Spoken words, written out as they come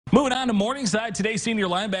Moving on to Morningside, today senior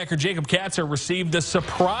linebacker Jacob Katzer received the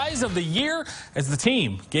surprise of the year as the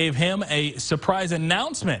team gave him a surprise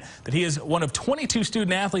announcement that he is one of 22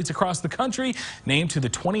 student athletes across the country named to the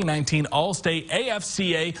 2019 All-State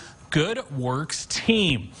AFCA Good Works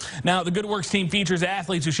team. Now, the Good Works team features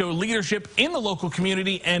athletes who show leadership in the local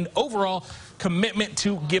community and overall commitment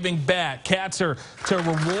to giving back. Katzer, to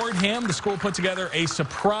reward him, the school put together a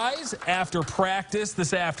surprise after practice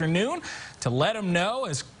this afternoon to let him know,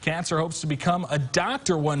 as Katzer hopes to become a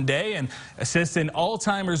doctor one day and assist in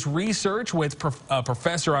Alzheimer's research with a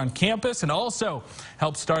professor on campus, and also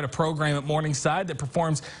help start a program at Morningside that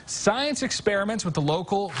performs science experiments with the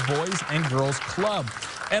local Boys and Girls Club.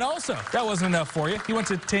 And also, that wasn't enough for you. He went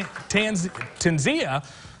to Tanzania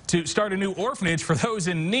to start a new orphanage for those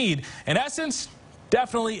in need. In essence,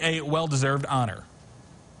 definitely a well-deserved honor.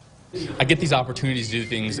 I get these opportunities to do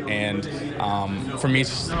things, and for me,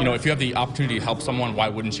 you know, if you have the opportunity to help someone, why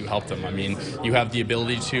wouldn't you help them? I mean, you have the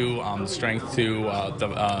ability to, the strength to,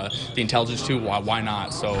 the intelligence to, why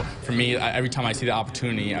not? So for me, every time I see the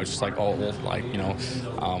opportunity, I was just like, oh, well, like, you know,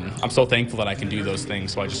 I'm so thankful that I can do those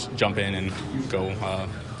things. So I just jump in and go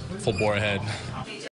full bore ahead.